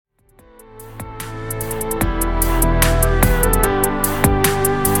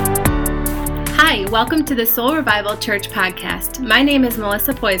welcome to the Soul Revival Church podcast. My name is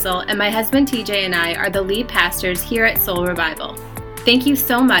Melissa Poisel, and my husband TJ and I are the lead pastors here at Soul Revival. Thank you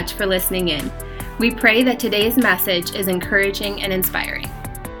so much for listening in. We pray that today's message is encouraging and inspiring.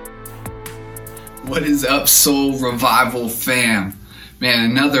 What is up, Soul Revival fam? Man,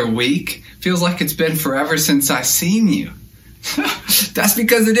 another week. Feels like it's been forever since I've seen you. That's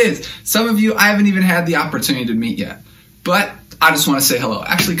because it is. Some of you I haven't even had the opportunity to meet yet. But I just want to say hello.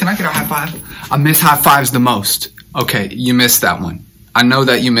 Actually, can I get a high five? I miss high fives the most. Okay, you missed that one. I know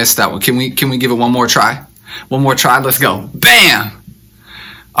that you missed that one. Can we give it one more try? One more try. Let's go. Bam!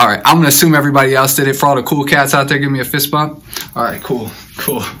 All right, I'm going to assume everybody else did it. For all the cool cats out there, give me a fist bump. All right, cool.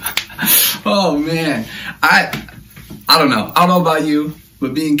 Oh, man. I don't know. I don't know about you,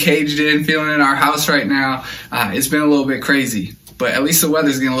 but being caged in, feeling in our house right now, it's been a little bit crazy. But at least the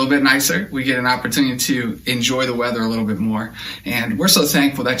weather's getting a little bit nicer. We get an opportunity to enjoy the weather a little bit more. And we're so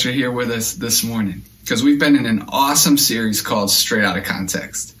thankful that you're here with us this morning, because we've been in an awesome series called Straight Outta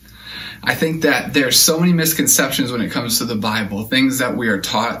Context. I think that there's so many misconceptions when it comes to the Bible, things that we are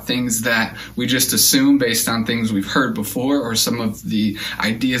taught, things that we just assume based on things we've heard before or some of the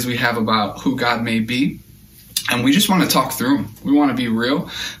ideas we have about who God may be. And we just want to talk through them. We want to be real.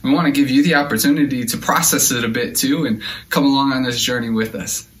 We want to give you the opportunity to process it a bit too and come along on this journey with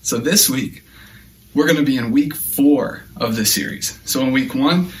us. So this week, we're going to be in week 4 of this series. So in week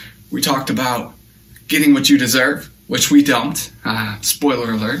 1, we talked about getting what you deserve, which we don't.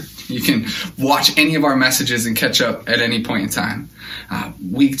 Spoiler alert. You can watch any of our messages and catch up at any point in time.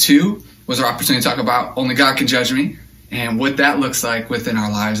 Week 2 was our opportunity to talk about only God can judge me, and what that looks like within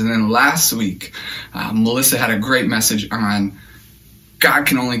our lives. And then last week, Melissa had a great message on God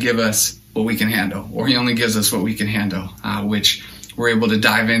can only give us what we can handle, or he only gives us what we can handle, which we're able to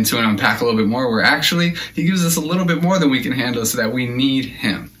dive into and unpack a little bit more, where actually he gives us a little bit more than we can handle so that we need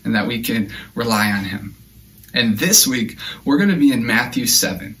him and that we can rely on him. And this week, we're going to be in Matthew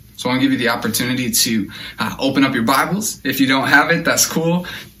 7. So I want to give you the opportunity to open up your Bibles. If you don't have it, that's cool.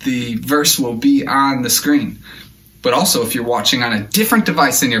 The verse will be on the screen. But also, if you're watching on a different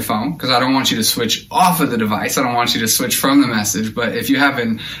device than your phone, because I don't want you to switch off of the device, I don't want you to switch from the message, but if you have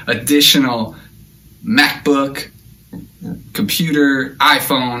an additional MacBook, computer,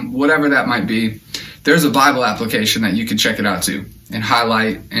 iPhone, whatever that might be, there's a Bible application that you can check it out too and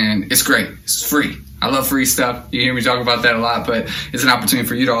highlight, and it's great. It's free. I love free stuff. You hear me talk about that a lot, but it's an opportunity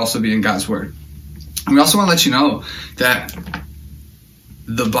for you to also be in God's Word. And we also want to let you know that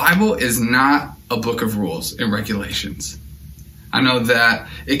the Bible is not a book of rules and regulations. I know that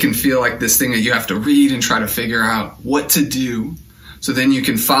it can feel like this thing that you have to read and try to figure out what to do so then you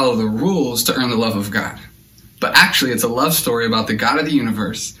can follow the rules to earn the love of God. But actually, it's a love story about the God of the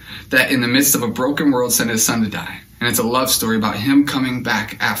universe that in the midst of a broken world sent his son to die. And it's a love story about him coming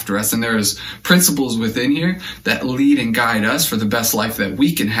back after us. And there's principles within here that lead and guide us for the best life that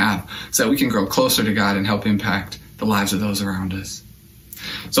we can have so that we can grow closer to God and help impact the lives of those around us.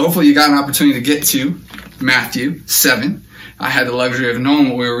 So hopefully you got an opportunity to get to Matthew 7. I had the luxury of knowing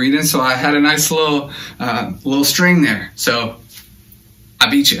what we were reading, so I had a nice little string there. So I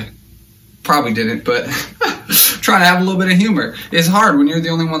beat you. Probably didn't, but trying to have a little bit of humor. It's hard when you're the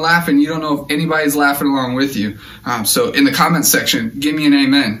only one laughing. You don't know if anybody's laughing along with you. So in the comments section, give me an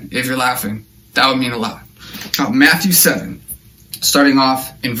amen if you're laughing. That would mean a lot. Matthew 7, starting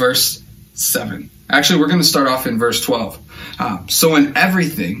off in verse 7. Actually, we're going to start off in verse 12. So in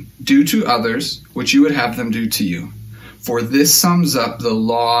everything, do to others what you would have them do to you. For this sums up the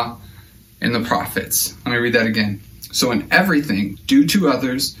law and the prophets. Let me read that again. So in everything, do to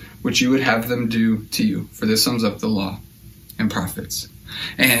others what you would have them do to you. For this sums up the law and prophets.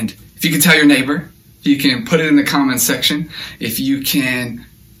 And if you can tell your neighbor, you can put it in the comments section. If you can,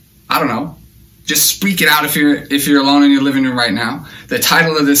 I don't know, just speak it out if you're alone in your living room right now. The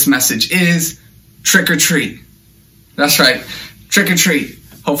title of this message is Trick or Treat. That's right, trick or treat.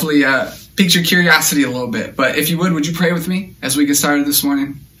 Hopefully piques your curiosity a little bit. But if you would you pray with me as we get started this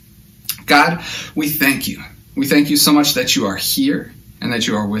morning? God, we thank you. We thank you so much that you are here and that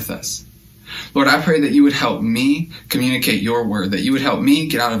you are with us. Lord, I pray that you would help me communicate your word, that you would help me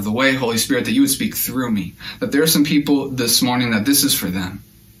get out of the way, Holy Spirit, that you would speak through me, that there are some people this morning that this is for them,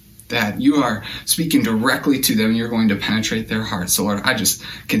 that you are speaking directly to them and you're going to penetrate their hearts. So Lord, I just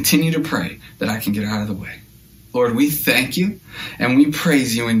continue to pray that I can get out of the way. Lord, we thank you and we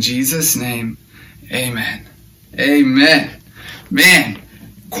praise you in Jesus' name. Amen. Amen. Man,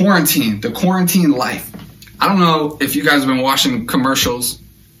 the quarantine life. I don't know if you guys have been watching commercials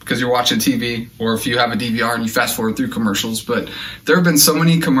because you're watching TV, or if you have a DVR and you fast forward through commercials, but there have been so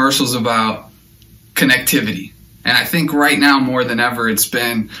many commercials about connectivity And I think right now more than ever, it's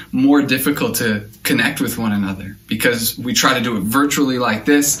been more difficult to connect with one another because we try to do it virtually like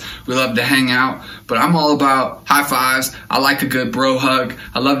this. We love to hang out, but I'm all about high fives. I like a good bro hug.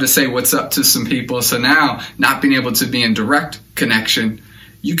 I love to say what's up to some people. So now, not being able to be in direct connection,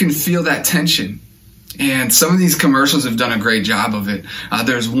 you can feel that tension. And some of these commercials have done a great job of it.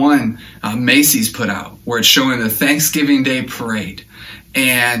 There's one Macy's put out where it's showing the Thanksgiving Day parade.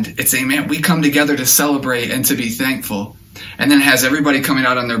 And it's saying, man, we come together to celebrate and to be thankful. And then it has everybody coming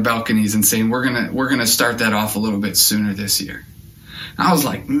out on their balconies and saying, we're gonna start that off a little bit sooner this year. And I was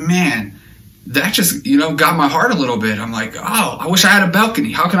like, man, that just, got my heart a little bit. I'm like, oh, I wish I had a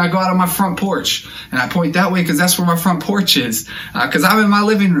balcony. How can I go out on my front porch? And I point that way because that's where my front porch is. Because I'm in my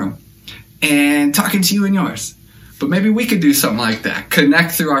living room and talking to you in yours. But maybe we could do something like that.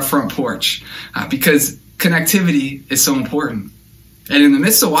 Connect through our front porch. Because connectivity is so important. And in the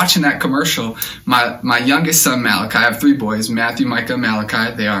midst of watching that commercial, my youngest son, Malachi, I have 3 boys, Matthew, Micah, and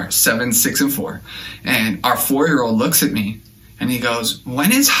Malachi. They are 7, 6, and 4. And our 4-year-old looks at me and he goes,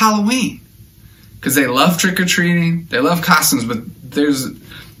 when is Halloween? Because they love trick-or-treating, they love costumes, but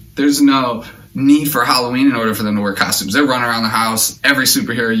there's no need for Halloween in order for them to wear costumes. They're running around the house, every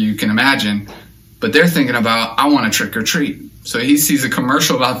superhero you can imagine, but they're thinking about, I want to trick-or-treat. So he sees a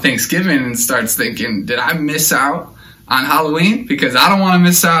commercial about Thanksgiving and starts thinking, did I miss out on Halloween? Because I don't want to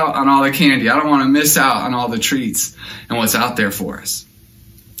miss out on all the candy. I don't want to miss out on all the treats and what's out there for us.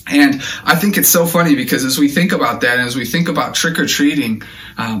 And I think it's so funny because as we think about that, and as we think about trick-or-treating,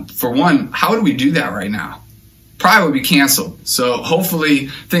 for one, how do we do that right now? Probably would be canceled. So hopefully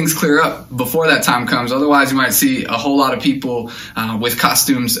things clear up before that time comes. Otherwise, you might see a whole lot of people with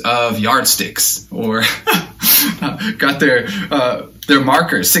costumes of yardsticks or got their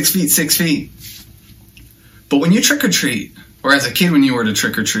markers, 6 feet, 6 feet. But when you trick-or-treat, or as a kid when you were to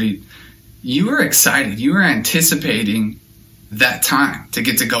trick-or-treat, you were excited. You were anticipating that time to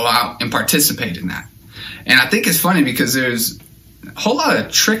get to go out and participate in that. And I think it's funny because there's a whole lot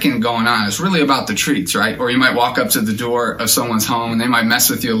of tricking going on. It's really about the treats, right? Or you might walk up to the door of someone's home and they might mess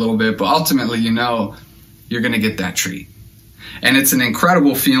with you a little bit, but ultimately you're going to get that treat. And it's an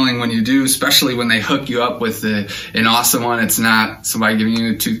incredible feeling when you do, especially when they hook you up with an awesome one. It's not somebody giving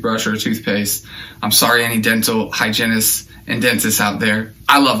you a toothbrush or a toothpaste. I'm sorry, any dental hygienists and dentists out there.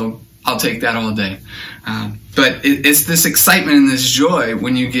 I love them. I'll take that all day. But it's this excitement and this joy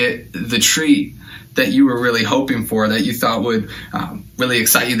when you get the treat that you were really hoping for, that you thought would really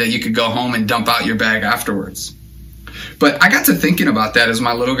excite you, that you could go home and dump out your bag afterwards. But I got to thinking about that as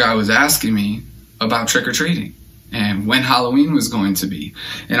my little guy was asking me about trick-or-treating and when Halloween was going to be.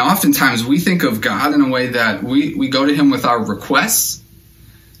 And oftentimes we think of God in a way that we go to him with our requests,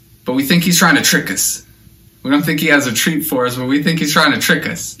 but we think he's trying to trick us. We don't think he has a treat for us, but we think he's trying to trick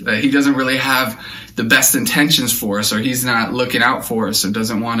us, that he doesn't really have the best intentions for us, or he's not looking out for us, or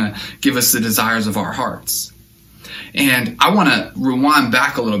doesn't want to give us the desires of our hearts. And I want to rewind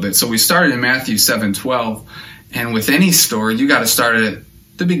back a little bit. So we started in Matthew 7:12, and with any story, you got to start at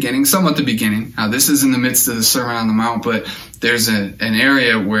the beginning, somewhat the beginning. Now, this is in the midst of the Sermon on the Mount, but there's an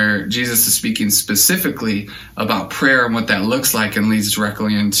area where Jesus is speaking specifically about prayer and what that looks like, and leads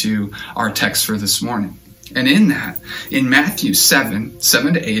directly into our text for this morning. And in that, in Matthew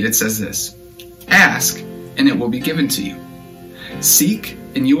 7:7-8, it says this: ask, and it will be given to you. Seek,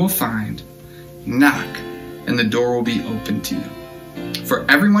 and you will find. Knock, and the door will be opened to you. For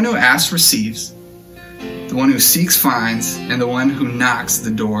everyone who asks receives. The one who seeks finds, and the one who knocks,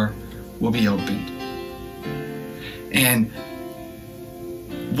 the door will be opened. And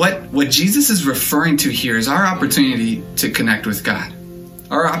what Jesus is referring to here is our opportunity to connect with God.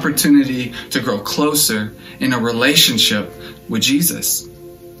 Our opportunity to grow closer in a relationship with Jesus.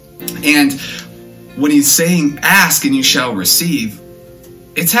 And when he's saying, ask and you shall receive,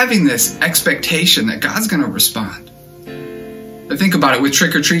 it's having this expectation that God's going to respond. I think about it with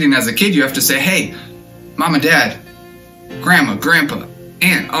trick-or-treating as a kid. You have to say, hey, mom and dad, grandma, grandpa,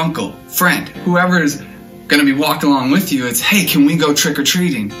 aunt, uncle, friend, whoever is going to be walking along with you. It's, hey, can we go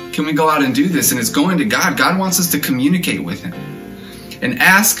trick-or-treating? Can we go out and do this? And it's going to God. God wants us to communicate with him. And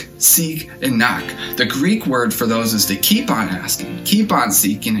ask, seek, and knock. The Greek word for those is to keep on asking, keep on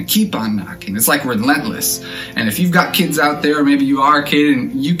seeking, and keep on knocking. It's like relentless. And if you've got kids out there, or maybe you are a kid,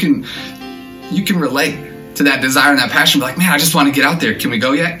 and you can relate to that desire and that passion. Be like, man, I just want to get out there. Can we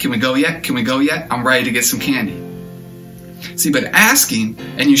go yet? Can we go yet? Can we go yet? I'm ready to get some candy. See, but asking,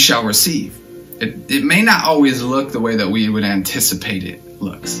 and you shall receive. It may not always look the way that we would anticipate it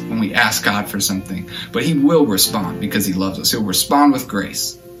looks when we ask God for something, but he will respond because he loves us. He'll respond with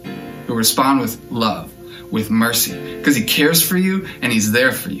grace. He'll respond with love, with mercy, because he cares for you and he's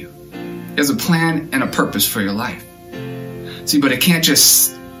there for you. He has a plan and a purpose for your life. See, but it can't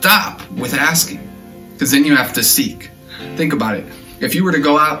just stop with asking, because then you have to seek. Think about it. If you were to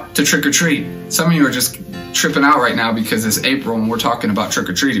go out to trick or treat, some of you are just tripping out right now because it's April and we're talking about trick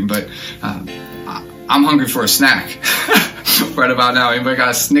or treating, but I'm hungry for a snack right about now. Anybody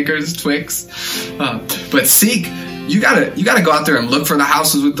got Snickers, Twix? But seek. You gotta go out there and look for the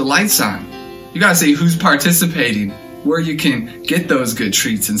houses with the lights on. You gotta see who's participating, where you can get those good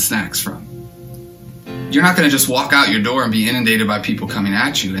treats and snacks from. You're not gonna just walk out your door and be inundated by people coming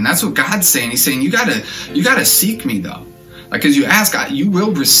at you. And that's what God's saying. He's saying you gotta seek me though. Like as you ask God, you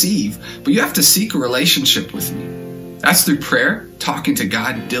will receive, but you have to seek a relationship with me. That's through prayer, talking to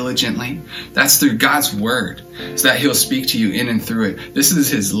God diligently. That's through God's word, so that he'll speak to you in and through it. This is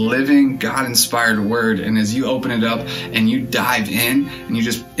his living, God-inspired word. And as you open it up and you dive in and you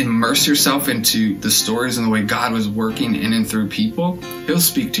just immerse yourself into the stories and the way God was working in and through people, he'll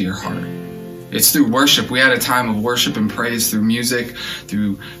speak to your heart. It's through worship. We had a time of worship and praise through music,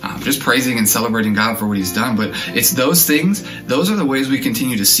 through just praising and celebrating God for what he's done. But it's those things, those are the ways we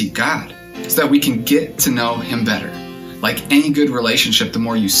continue to seek God, so that we can get to know him better. Like any good relationship, the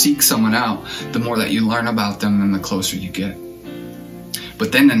more you seek someone out, the more that you learn about them and the closer you get.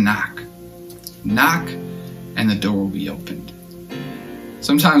 But then to knock. Knock and the door will be opened.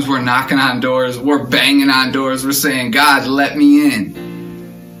 Sometimes we're knocking on doors, we're banging on doors, we're saying, God, let me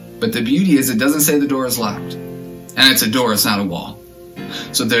in. But the beauty is it doesn't say the door is locked. And it's a door, it's not a wall.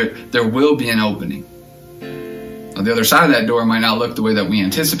 So there will be an opening. Now, the other side of that door might not look the way that we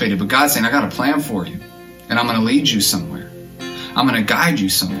anticipated, but God's saying, I got a plan for you. And I'm going to lead you somewhere. I'm going to guide you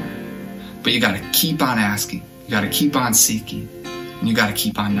somewhere. But you got to keep on asking. You got to keep on seeking. And you got to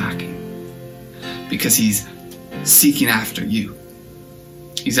keep on knocking. Because he's seeking after you.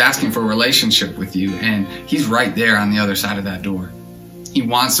 He's asking for a relationship with you. And he's right there on the other side of that door. He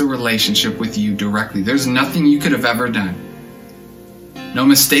wants a relationship with you directly. There's nothing you could have ever done. No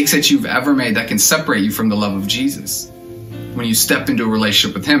mistakes that you've ever made that can separate you from the love of Jesus. When you step into a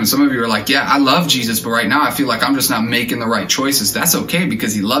relationship with him. And some of you are like, yeah, I love Jesus, but right now I feel like I'm just not making the right choices. That's okay,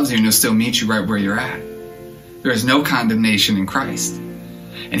 because he loves you and he'll still meet you right where you're at. There is no condemnation in Christ.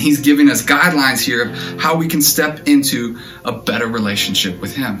 And he's giving us guidelines here of how we can step into a better relationship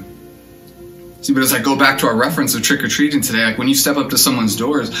with him. See, but as I go back to our reference of trick-or-treating today, like when you step up to someone's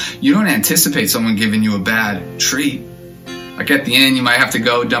doors, you don't anticipate someone giving you a bad treat. Like at the end, you might have to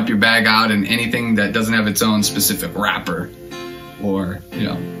go dump your bag out and anything that doesn't have its own specific wrapper. Or,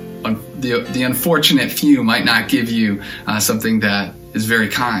 the unfortunate few might not give you something that is very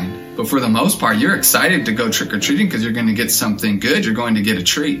kind. But for the most part, you're excited to go trick-or-treating because you're going to get something good. You're going to get a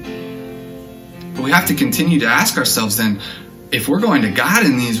treat. But we have to continue to ask ourselves then, if we're going to God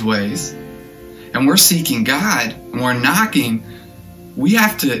in these ways, and we're seeking God, and we're knocking, we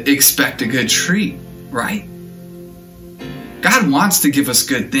have to expect a good treat, right? God wants to give us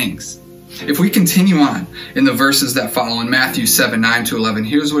good things. If we continue on in the verses that follow in Matthew 7:9-11,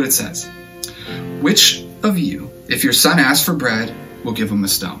 here's what it says. Which of you, if your son asks for bread, will give him a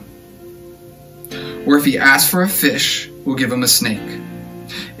stone? Or if he asks for a fish, will give him a snake?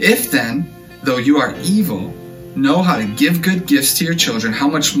 If then, though you are evil, know how to give good gifts to your children, how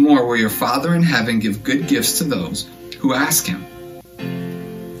much more will your Father in heaven give good gifts to those who ask him?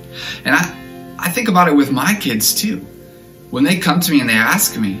 And I think about it with my kids too. When they come to me and they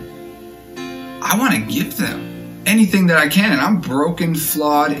ask me, I want to give them anything that I can. And I'm broken,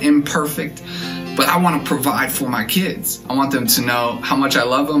 flawed, imperfect, but I want to provide for my kids. I want them to know how much I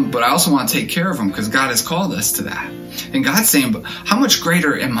love them, but I also want to take care of them because God has called us to that. And God's saying, but how much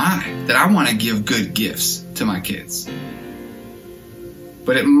greater am I that I want to give good gifts to my kids?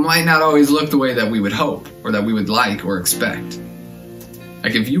 But it might not always look the way that we would hope or that we would like or expect.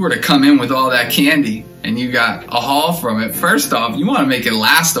 Like if you were to come in with all that candy and you got a haul from it, first off, you want to make it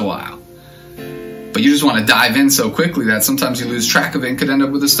last a while. But you just want to dive in so quickly that sometimes you lose track of it and could end up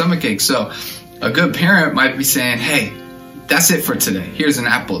with a stomachache. So a good parent might be saying, hey, that's it for today. Here's an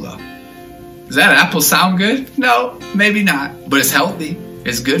apple though. Does that apple sound good? No, maybe not. But it's healthy.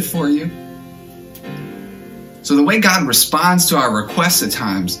 It's good for you. So the way God responds to our requests at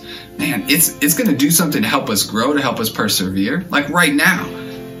times, man, it's going to do something to help us grow, to help us persevere. Like right now,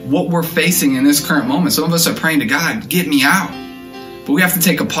 what we're facing in this current moment, some of us are praying to God, get me out. But we have to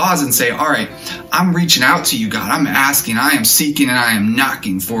take a pause and say, all right, I'm reaching out to you, God. I'm asking, I am seeking, and I am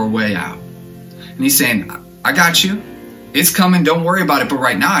knocking for a way out. And he's saying, I got you. It's coming. Don't worry about it. But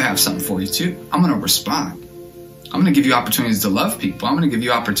right now I have something for you too. I'm going to respond. I'm going to give you opportunities to love people. I'm going to give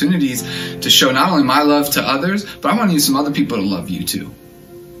you opportunities to show not only my love to others, but I want to use some other people to love you too.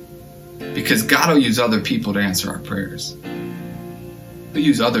 Because God will use other people to answer our prayers. He'll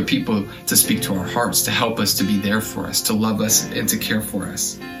use other people to speak to our hearts, to help us, to be there for us, to love us, and to care for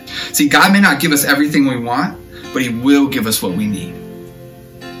us. See, God may not give us everything we want, but He will give us what we need.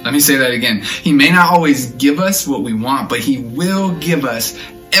 Let me say that again. He may not always give us what we want, but He will give us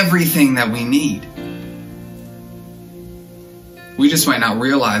everything that we need. We just might not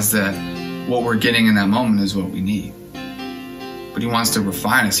realize that what we're getting in that moment is what we need. But He wants to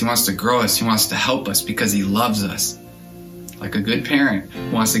refine us. He wants to grow us. He wants to help us because He loves us. Like a good parent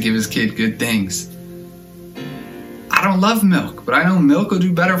who wants to give his kid good things. I don't love milk, but I know milk will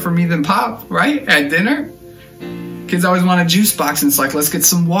do better for me than pop, right? At dinner. Kids always want a juice box, and it's like, let's get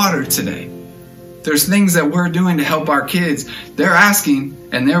some water today. There's things that we're doing to help our kids. They're asking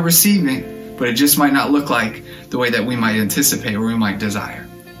and they're receiving, but it just might not look like the way that we might anticipate or we might desire.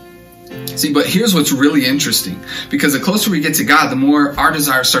 See, but here's what's really interesting, because the closer we get to God, the more our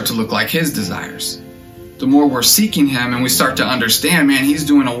desires start to look like His desires. The more we're seeking Him and we start to understand, man, He's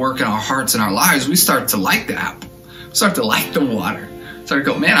doing a work in our hearts and our lives, we start to like the apple. We start to like the water. Start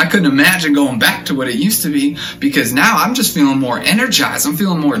to go, man, I couldn't imagine going back to what it used to be, because now I'm just feeling more energized. I'm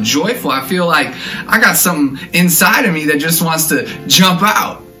feeling more joyful. I feel like I got something inside of me that just wants to jump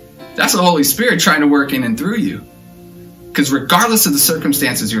out. That's the Holy Spirit trying to work in and through you. Because regardless of the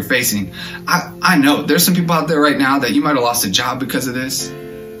circumstances you're facing, I know there's some people out there right now that you might have lost a job because of this.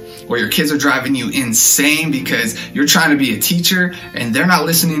 Or your kids are driving you insane because you're trying to be a teacher and they're not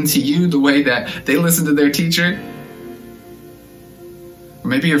listening to you the way that they listen to their teacher. Or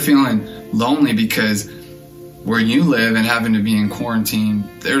maybe you're feeling lonely because where you live and having to be in quarantine,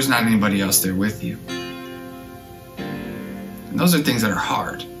 there's not anybody else there with you. And those are things that are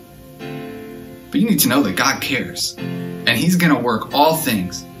hard. But you need to know that God cares. And He's going to work all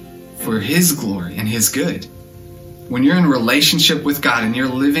things for His glory and His good. When you're in a relationship with God and you're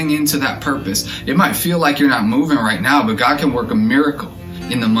living into that purpose, it might feel like you're not moving right now, but God can work a miracle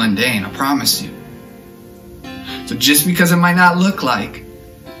in the mundane, I promise you. So just because it might not look like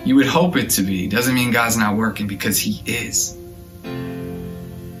you would hope it to be, doesn't mean God's not working, because He is.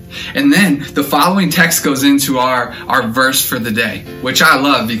 And then the following text goes into our verse for the day, which I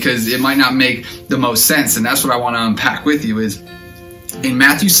love because it might not make the most sense. And that's what I want to unpack with you is in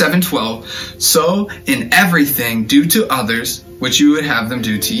Matthew 7:12, so in everything do to others what you would have them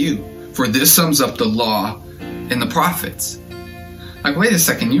do to you. For this sums up the law and the prophets. Like, wait a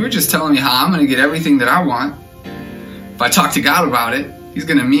second, you were just telling me how I'm going to get everything that I want. If I talk to God about it, He's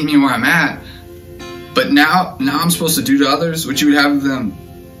going to meet me where I'm at. But now I'm supposed to do to others what you would have them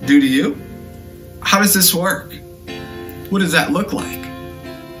do to you? How does this work? What does that look like?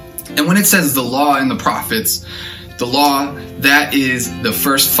 And when it says the law and the prophets, the law, that is the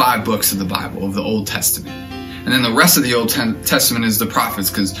first 5 books of the Bible, of the Old Testament. And then the rest of the Old Testament is the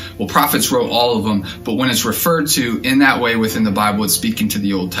prophets, because, well, prophets wrote all of them, but when it's referred to in that way within the Bible, it's speaking to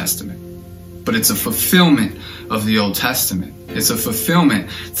the Old Testament. But it's a fulfillment of the Old Testament. It's a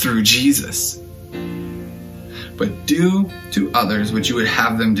fulfillment through Jesus. But do to others what you would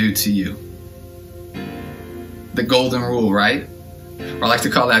have them do to you. The golden rule, right? Or I like to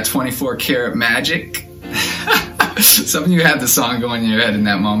call that 24 karat magic. Some of you had the song going in your head in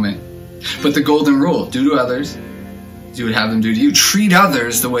that moment. But the golden rule, do to others as you would have them do to you. Treat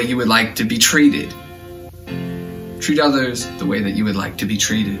others the way you would like to be treated. Treat others the way that you would like to be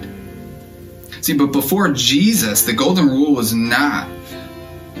treated. See, but before Jesus, the golden rule was not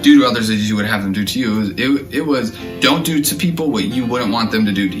do to others as you would have them do to you. It was don't do to people what you wouldn't want them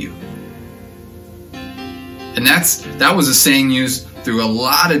to do to you. And that was a saying used through a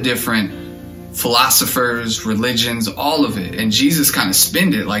lot of different philosophers, religions, all of it. And Jesus kind of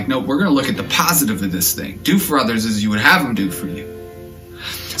spinned it like, no, we're going to look at the positive of this thing. Do for others as you would have them do for you.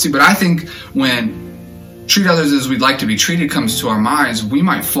 See, but I think when treat others as we'd like to be treated comes to our minds, we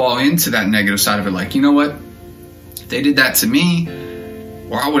might fall into that negative side of it. Like, you know what? They did that to me,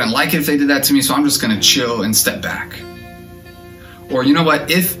 or I wouldn't like it if they did that to me, so I'm just going to chill and step back. Or, you know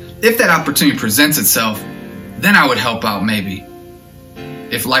what? If that opportunity presents itself, then I would help out maybe.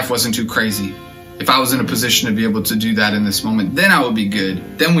 If life wasn't too crazy. If I was in a position to be able to do that in this moment, then I would be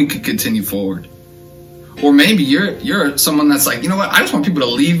good. Then we could continue forward. Or maybe you're someone that's like, you know what? I just want people to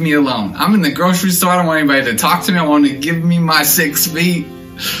leave me alone. I'm in the grocery store. I don't want anybody to talk to me. I want them to give me my 6 feet.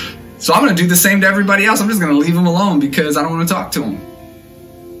 So I'm going to do the same to everybody else. I'm just going to leave them alone because I don't want to talk to them.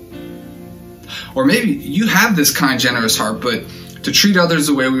 Or maybe you have this kind, generous heart, but to treat others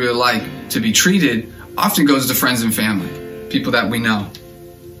the way we would like to be treated often goes to friends and family, people that we know.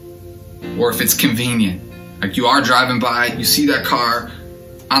 Or if it's convenient, like you are driving by, you see that car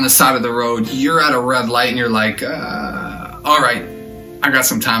on the side of the road, you're at a red light and you're like, all right, I got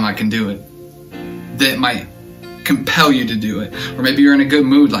some time, I can do it. That might compel you to do it. Or maybe you're in a good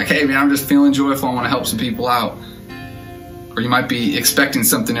mood, like, hey man, I'm just feeling joyful, I want to help some people out. Or you might be expecting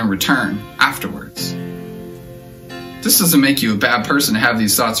something in return afterwards. This doesn't make you a bad person to have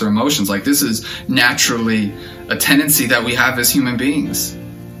these thoughts or emotions. Like, this is naturally a tendency that we have as human beings.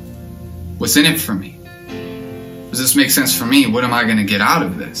 What's in it for me? Does this make sense for me? What am I going to get out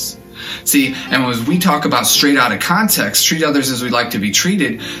of this? See, and as we talk about straight out of context, treat others as we'd like to be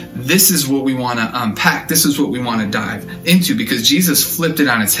treated, this is what we want to unpack. This is what we want to dive into, because Jesus flipped it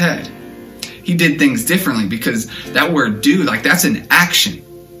on its head. He did things differently, because that word do, like, that's an action.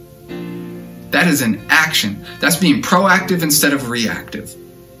 That is an action. That's being proactive instead of reactive.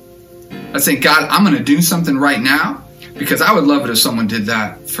 That's saying, God, I'm going to do something right now because I would love it if someone did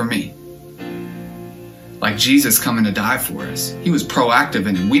that for me. Like Jesus coming to die for us. He was proactive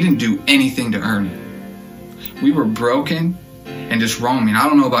in it. We didn't do anything to earn it. We were broken and just roaming. I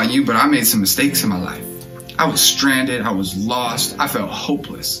don't know about you, but I made some mistakes in my life. I was stranded. I was lost. I felt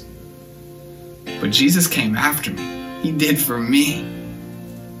hopeless. But Jesus came after me. He did for me.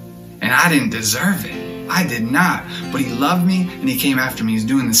 And I didn't deserve it. I did not. But he loved me and he came after me. He's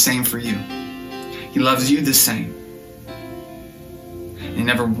doing the same for you. He loves you the same. He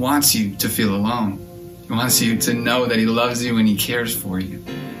never wants you to feel alone. He wants you to know that he loves you and he cares for you.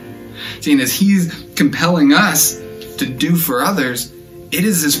 See, and as he's compelling us to do for others, it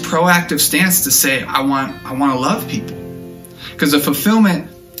is this proactive stance to say, I want to love people. Because the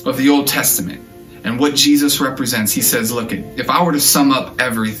fulfillment of the Old Testament and what Jesus represents, he says, look, if I were to sum up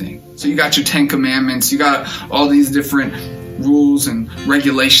everything, so you got your 10 commandments, you got all these different rules and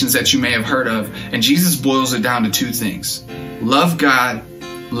regulations that you may have heard of, and Jesus boils it down to two things. Love God,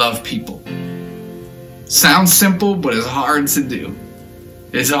 love people. Sounds simple, but it's hard to do.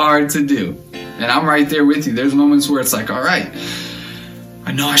 It's hard to do. And I'm right there with you. There's moments where it's like, all right,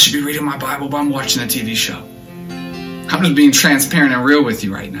 I know I should be reading my Bible, but I'm watching a TV show. I'm just being transparent and real with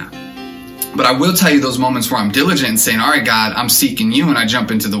you right now. But I will tell you those moments where I'm diligent and saying, all right, God, I'm seeking you, and I jump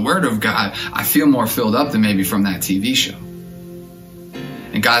into the Word of God. I feel more filled up than maybe from that TV show.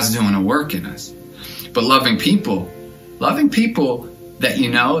 And God's doing a work in us. But loving people that you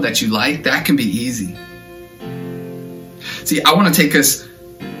know, that you like, that can be easy. See, I want to take us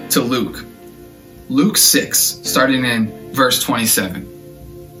to Luke. Luke 6, starting in verse 27.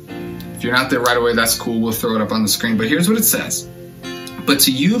 If you're not there right away, that's cool. We'll throw it up on the screen. But here's what it says. But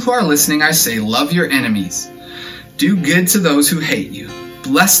to you who are listening, I say, love your enemies. Do good to those who hate you.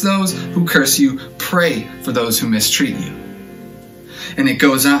 Bless those who curse you. Pray for those who mistreat you. And it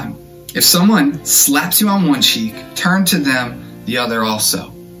goes on. If someone slaps you on one cheek, turn to them the other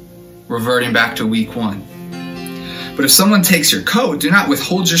also. Reverting back to week 1. But if someone takes your coat, do not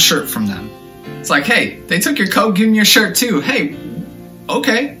withhold your shirt from them. It's like, hey, they took your coat, give them your shirt too. Hey,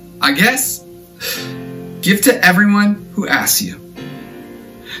 okay, I guess. Give to everyone who asks you.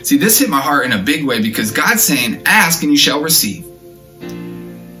 See, this hit my heart in a big way because God's saying, ask and you shall receive.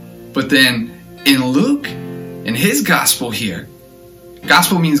 But then in Luke, in his gospel here,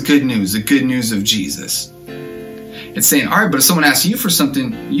 gospel means good news, the good news of Jesus. It's saying, all right, but if someone asks you for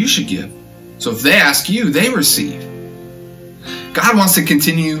something, you should give. So if they ask you, they receive. God wants to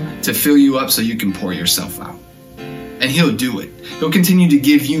continue to fill you up so you can pour yourself out. And he'll do it. He'll continue to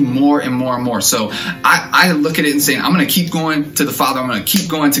give you more and more and more. So I look at it and saying, I'm going to keep going to the Father. I'm going to keep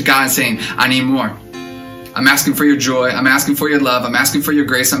going to God and saying, I need more. I'm asking for your joy. I'm asking for your love. I'm asking for your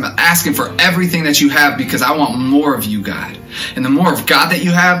grace. I'm asking for everything that you have because I want more of you, God. And the more of God that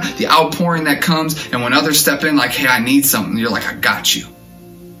you have, the outpouring that comes, and when others step in like, hey, I need something, you're like, I got you.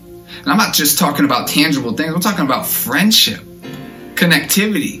 And I'm not just talking about tangible things. I'm talking about friendship,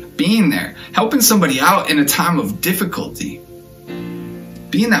 connectivity, being there, helping somebody out in a time of difficulty.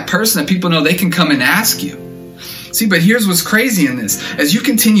 Being that person that people know they can come and ask you. See, but here's what's crazy in this. As you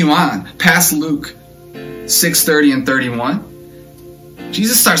continue on past Luke 6:30 and 31,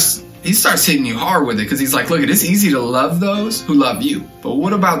 Jesus starts hitting you hard with it because he's like, look, it's easy to love those who love you. But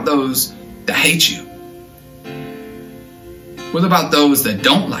what about those that hate you? What about those that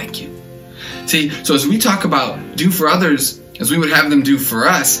don't like you? See, so as we talk about do for others as we would have them do for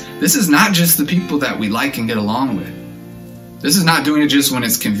us, this is not just the people that we like and get along with. This is not doing it just when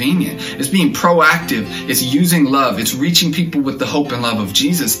it's convenient. It's being proactive. It's using love. It's reaching people with the hope and love of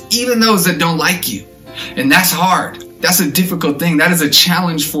Jesus, even those that don't like you. And that's hard. That's a difficult thing. That is a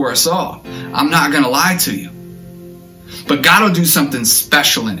challenge for us all. I'm not going to lie to you. But God will do something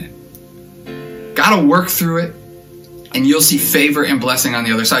special in it. God will work through it, and you'll see favor and blessing on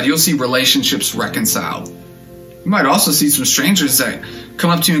the other side. You'll see relationships reconciled. You might also see some strangers that come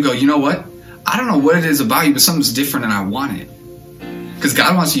up to you and go, you know what? I don't know what it is about you, but something's different and I want it. Because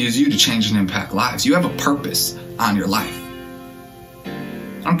God wants to use you to change and impact lives. You have a purpose on your life.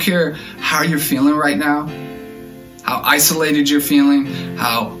 I don't care how you're feeling right now, how isolated you're feeling,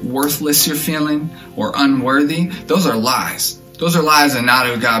 how worthless you're feeling, or unworthy. Those are lies. Those are lies and not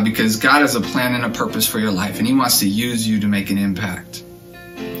of God, because God has a plan and a purpose for your life, and He wants to use you to make an impact.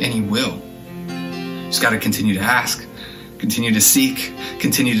 And He will. You just got to continue to ask, continue to seek,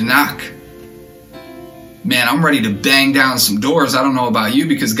 continue to knock. Man, I'm ready to bang down some doors. I don't know about you,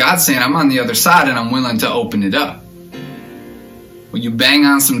 because God's saying I'm on the other side and I'm willing to open it up. Will you bang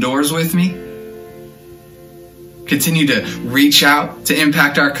on some doors with me? Continue to reach out to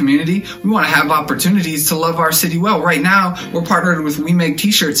impact our community. We want to have opportunities to love our city well. Right now, we're partnered with We Make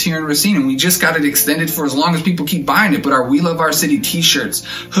T-shirts here in Racine, and we just got it extended for as long as people keep buying it. But our We Love Our City T-shirts,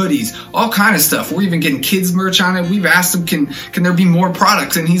 hoodies, all kind of stuff. We're even getting kids merch on it. We've asked him, can there be more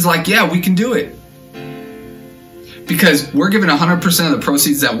products? And he's like, yeah, we can do it. Because we're giving 100% of the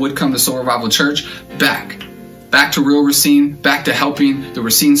proceeds that would come to Soul Revival Church back to Real Racine, back to helping the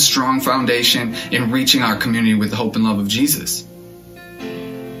Racine Strong Foundation in reaching our community with the hope and love of Jesus.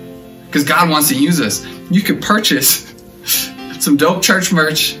 Because God wants to use us. You could purchase some dope church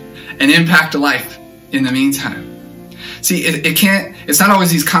merch and impact a life in the meantime. See, it's not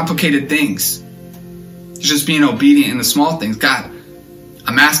always these complicated things. It's just being obedient in the small things. God,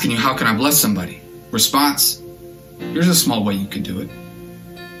 I'm asking you, how can I bless somebody? Response, here's a small way you can do it.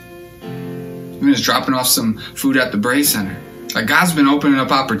 Even just dropping off some food at the Bray Center. Like, God's been opening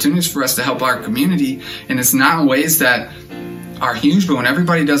up opportunities for us to help our community, and it's not in ways that are huge, but when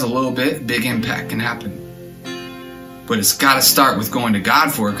everybody does a little bit, big impact can happen. But it's got to start with going to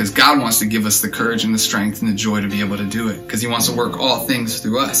God for it, because God wants to give us the courage and the strength and the joy to be able to do it, because He wants to work all things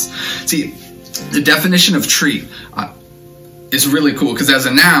through us. See, the definition of treat is really cool, because as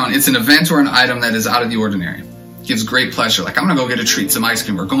a noun, it's an event or an item that is out of the ordinary. Gives great pleasure. Like, I'm going to go get a treat, some ice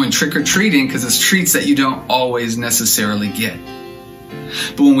cream. We're going trick-or-treating because it's treats that you don't always necessarily get.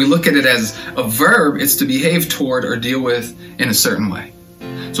 But when we look at it as a verb, it's to behave toward or deal with in a certain way.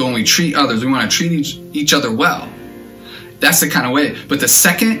 So when we treat others, we want to treat each other well. That's the kind of way. But the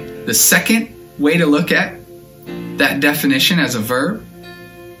second way to look at that definition as a verb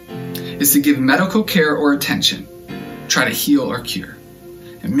is to give medical care or attention, try to heal or cure.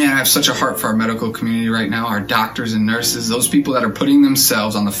 And man, I have such a heart for our medical community right now, our doctors and nurses, those people that are putting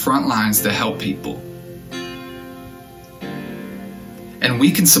themselves on the front lines to help people. And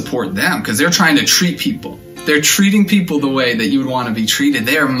we can support them because they're trying to treat people. They're treating people the way that you would want to be treated.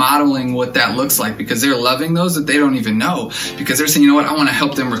 They are modeling what that looks like because they're loving those that they don't even know, because they're saying, you know what, I want to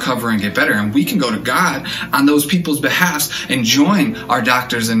help them recover and get better. And we can go to God on those people's behalf and join our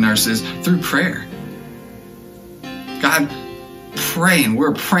doctors and nurses through prayer. God, praying.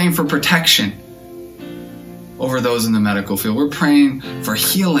 We're praying for protection over those in the medical field. We're praying for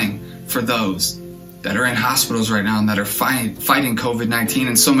healing for those that are in hospitals right now and that are fighting COVID-19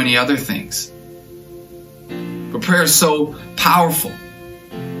 and so many other things. But prayer is so powerful.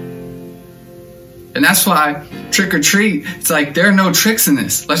 And that's why trick or treat, it's like there are no tricks in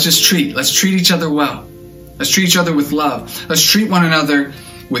this. Let's just treat. Let's treat each other well. Let's treat each other with love. Let's treat one another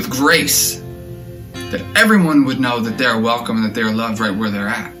with grace. That everyone would know that they're welcome and that they're loved right where they're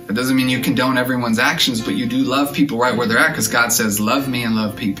at. That doesn't mean you condone everyone's actions, but you do love people right where they're at, because God says, love me and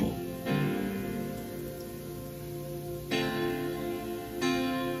love people.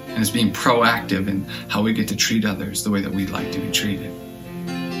 And it's being proactive in how we get to treat others the way that we'd like to be treated.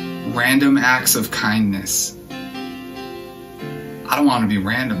 Random acts of kindness. I don't want them to be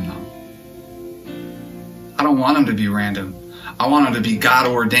random, though. I don't want them to be random. I want them to be God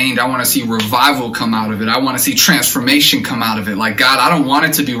ordained. I want to see revival come out of it. I want to see transformation come out of it. Like, God, I don't want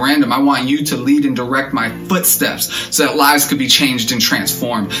it to be random. I want you to lead and direct my footsteps so that lives could be changed and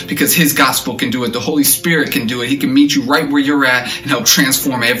transformed, because His gospel can do it. The Holy Spirit can do it. He can meet you right where you're at and help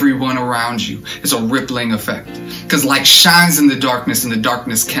transform everyone around you. It's a rippling effect, because light shines in the darkness and the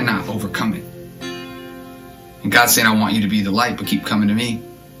darkness cannot overcome it. And God's saying, I want you to be the light, but keep coming to me.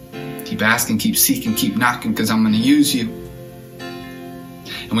 Keep asking, keep seeking, keep knocking, because I'm going to use you.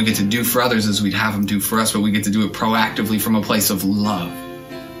 And we get to do for others as we'd have them do for us, but we get to do it proactively from a place of love,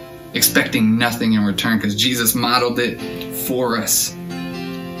 expecting nothing in return, because Jesus modeled it for us.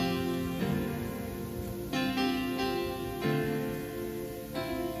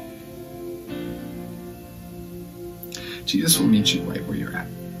 Jesus will meet you right where you're at.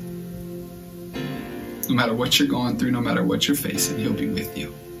 No matter what you're going through, no matter what you're facing, He'll be with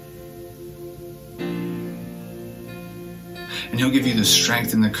you. And He'll give you the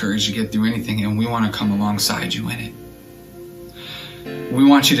strength and the courage to get through anything, and we want to come alongside you in it. We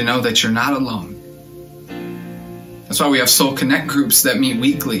want you to know that you're not alone. That's why we have Soul Connect groups that meet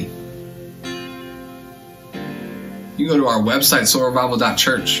weekly. You go to our website,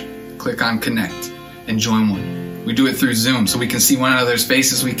 soulrevival.church, click on Connect, and join one. We do it through Zoom so we can see one another's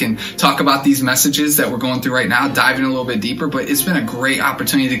faces. We can talk about these messages that we're going through right now, dive in a little bit deeper, but it's been a great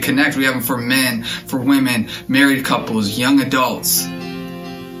opportunity to connect. We have them for men, for women, married couples, young adults.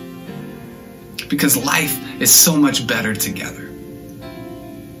 Because life is so much better together.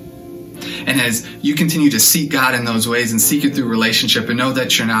 And as you continue to seek God in those ways and seek it through relationship and know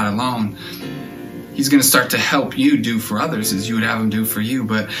that you're not alone, He's going to start to help you do for others as you would have Him do for you,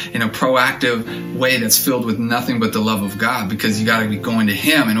 but in a proactive way that's filled with nothing but the love of God, because you got to be going to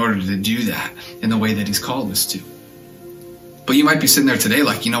Him in order to do that in the way that He's called us to. But you might be sitting there today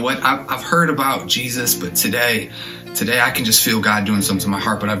like, you know what, I've heard about Jesus, but today I can just feel God doing something to my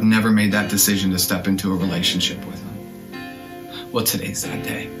heart, but I've never made that decision to step into a relationship with Him. Well, today's that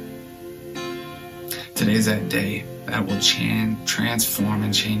day. Today's that day that will transform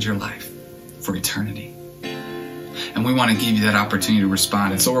and change your life for eternity. And we want to give you that opportunity to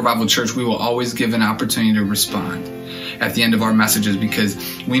respond. At Soul Revival Church, we will always give an opportunity to respond at the end of our messages, because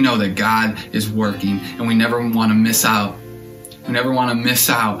we know that God is working and we never want to miss out. We never want to miss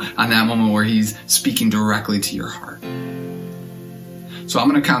out on that moment where He's speaking directly to your heart. So I'm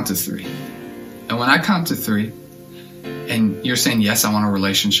going to count to 3. And when I count to 3 and you're saying, yes, I want a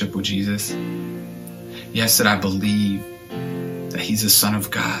relationship with Jesus. Yes, that I believe that He's the Son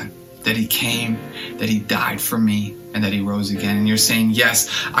of God, that He came, that He died for me, and that He rose again. And you're saying, yes,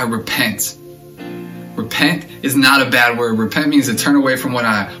 I repent. Repent is not a bad word. Repent means to turn away from what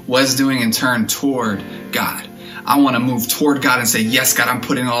I was doing and turn toward God. I want to move toward God and say, yes, God, I'm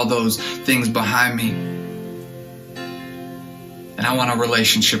putting all those things behind me. And I want a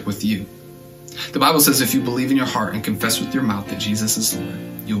relationship with You. The Bible says if you believe in your heart and confess with your mouth that Jesus is Lord,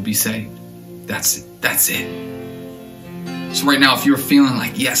 you'll be saved. That's it. That's it. So right now, if you're feeling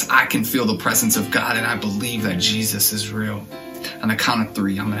like, yes, I can feel the presence of God and I believe that Jesus is real, on the count of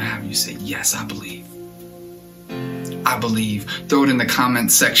 3, I'm going to have you say, yes, I believe. I believe. Throw it in the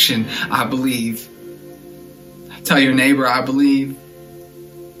comment section. I believe. Tell your neighbor, I believe.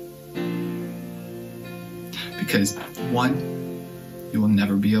 Because 1, you will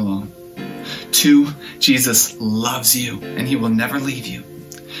never be alone. 2, Jesus loves you and He will never leave you.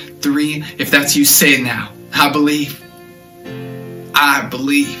 3, if that's you, say it now. I believe. I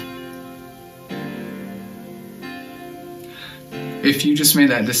believe. If you just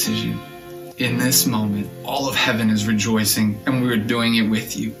made that decision, in this moment, all of heaven is rejoicing and we're doing it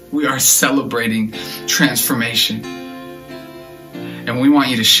with you. We are celebrating transformation. And we want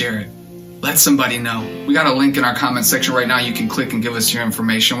you to share it. Let somebody know. We got a link in our comment section right now. You can click and give us your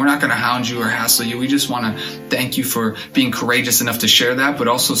information. We're not going to hound you or hassle you. We just want to thank you for being courageous enough to share that, but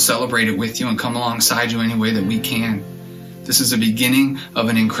also celebrate it with you and come alongside you any way that we can. This is the beginning of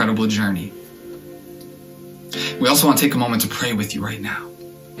an incredible journey. We also want to take a moment to pray with you right now.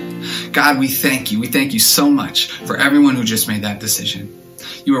 God, we thank you. We thank you so much for everyone who just made that decision.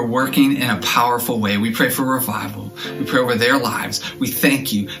 You are working in a powerful way. We pray for revival. We pray over their lives. We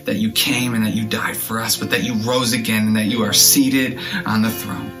thank you that you came and that you died for us, but that you rose again and that you are seated on the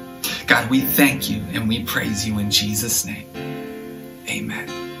throne. God, we thank you and we praise you in Jesus' name. Amen.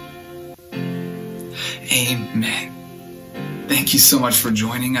 Amen. Thank you so much for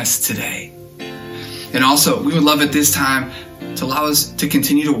joining us today. And also, we would love at this time to allow us to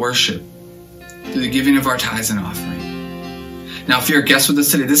continue to worship through the giving of our tithes and offering. Now, if you're a guest with us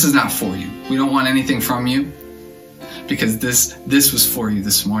today, this is not for you. We don't want anything from you, because this was for you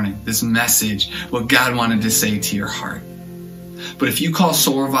this morning. This message, what God wanted to say to your heart. But if you call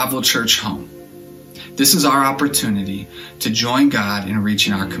Soul Revival Church home, this is our opportunity to join God in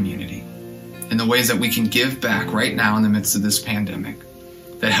reaching our community in the ways that we can give back right now in the midst of this pandemic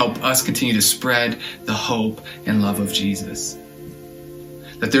that help us continue to spread the hope and love of Jesus.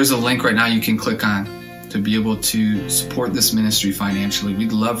 That there's a link right now you can click on to be able to support this ministry financially.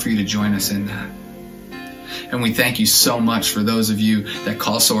 We'd love for you to join us in that. And we thank you so much for those of you that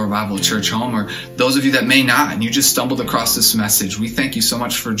call Soul Revival Church home, or those of you that may not and you just stumbled across this message. We thank you so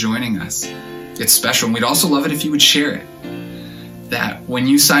much for joining us. It's special, and we'd also love it if you would share it. That when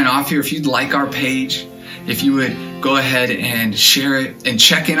you sign off here, if you'd like our page, if you would go ahead and share it and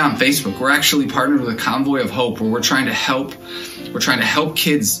check in on Facebook. We're actually partnered with a Convoy of Hope, where we're trying to help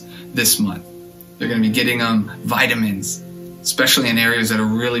kids this month. They're going to be getting them vitamins, especially in areas that are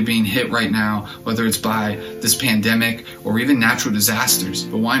really being hit right now, whether it's by this pandemic or even natural disasters,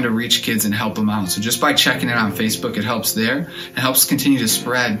 but wanting to reach kids and help them out. So just by checking in on Facebook, it helps there and helps continue to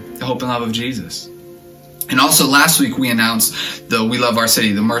spread the hope and love of Jesus. And also last week we announced the We Love Our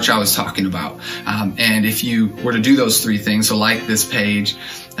City, the merch I was talking about. And if you were to do those three things, so like this page,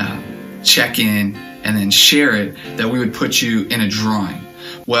 check in, and then share it, that we would put you in a drawing.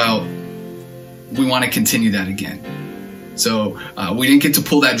 Well, we want to continue that again. So we didn't get to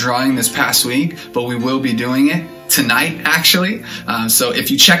pull that drawing this past week, but we will be doing it tonight, actually. So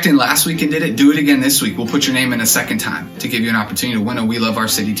if you checked in last week and did it, do it again this week. We'll put your name in a second time to give you an opportunity to win a We Love Our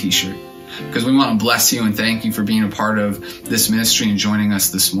City t-shirt, because we want to bless you and thank you for being a part of this ministry and joining us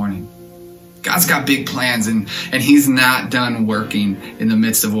this morning. God's got big plans, and he's not done working in the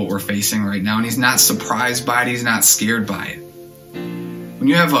midst of what we're facing right now. And he's not surprised by it. He's not scared by it. When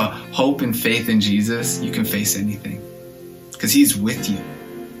you have a hope and faith in Jesus, you can face anything because he's with you.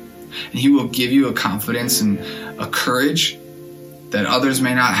 And he will give you a confidence and a courage that others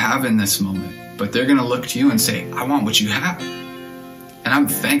may not have in this moment. But they're going to look to you and say, I want what you have. And I'm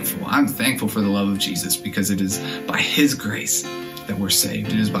thankful. I'm thankful for the love of Jesus, because it is by his grace that we're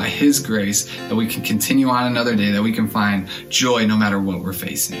saved. It is by his grace that we can continue on another day, that we can find joy no matter what we're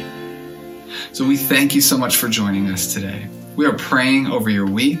facing. So we thank you so much for joining us today. We are praying over your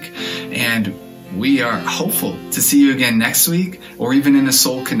week, and we are hopeful to see you again next week, or even in a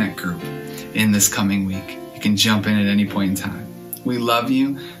Soul Connect group in this coming week. You can jump in at any point in time. We love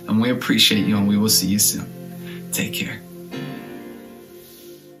you and we appreciate you, and we will see you soon. Take care.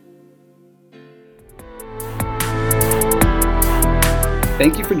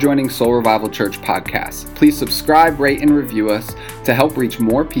 Thank you for joining Soul Revival Church podcast. Please subscribe, rate, and review us to help reach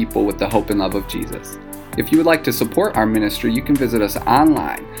more people with the hope and love of Jesus. If you would like to support our ministry, you can visit us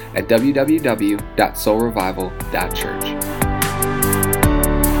online at www.soulrevival.church.